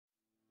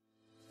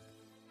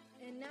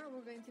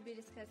going to be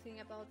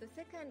discussing about the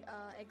second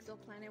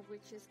exoplanet,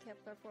 which is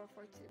Kepler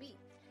 442b.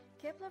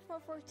 Kepler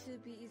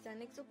 442b is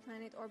an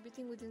exoplanet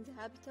orbiting within the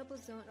habitable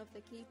zone of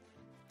the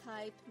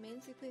K-type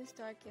main sequence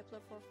star Kepler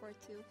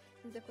 442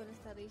 in the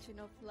constellation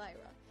of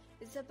Lyra.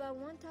 It's about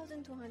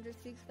 1,206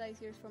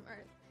 light years from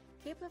Earth.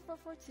 Kepler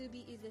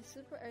 442b is a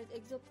super-Earth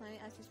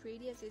exoplanet as its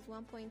radius is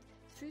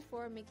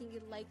 1.34, making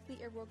it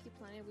likely a rocky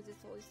planet with a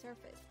solid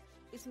surface.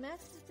 Its mass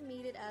is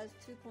estimated as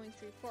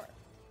 2.34.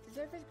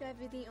 The surface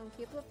gravity on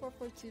Kepler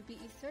 442b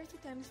is 30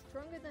 times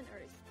stronger than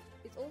Earth's.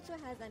 It also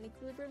has an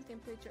equilibrium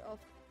temperature of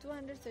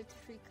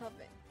 233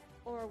 Kelvin,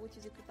 or which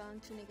is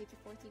equivalent to -14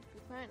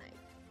 degrees Fahrenheit.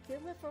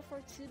 Kepler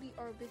 442b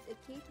orbits a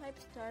K-type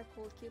star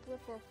called Kepler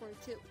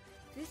 442.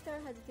 This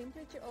star has a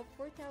temperature of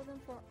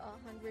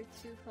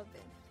 4,402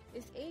 Kelvin.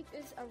 Its age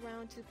is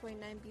around 2.9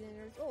 billion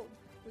years old,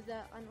 with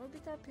an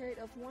orbital period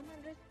of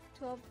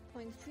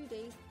 112.3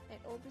 days and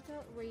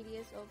orbital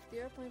radius of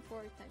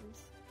 0.4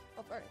 times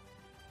of Earth.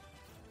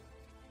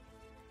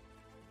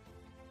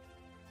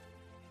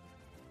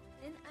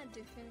 In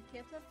addition,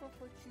 Kepler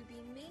 442b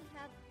may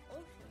have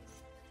oceans.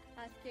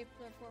 As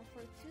Kepler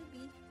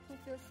 442b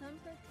fulfills some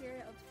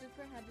criteria of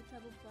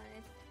super-habitable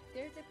planets,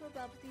 there is a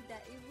probability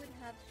that it would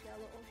have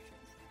shallow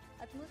oceans.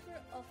 Atmosphere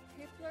of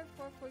Kepler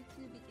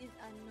 442b is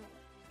unknown,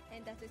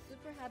 and as a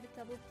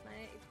super-habitable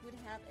planet, it would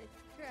have a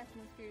thicker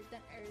atmosphere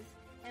than Earth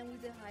and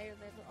with a higher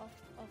level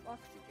of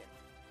oxygen,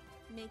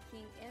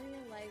 making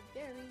alien life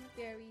very,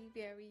 very,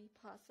 very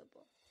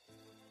possible.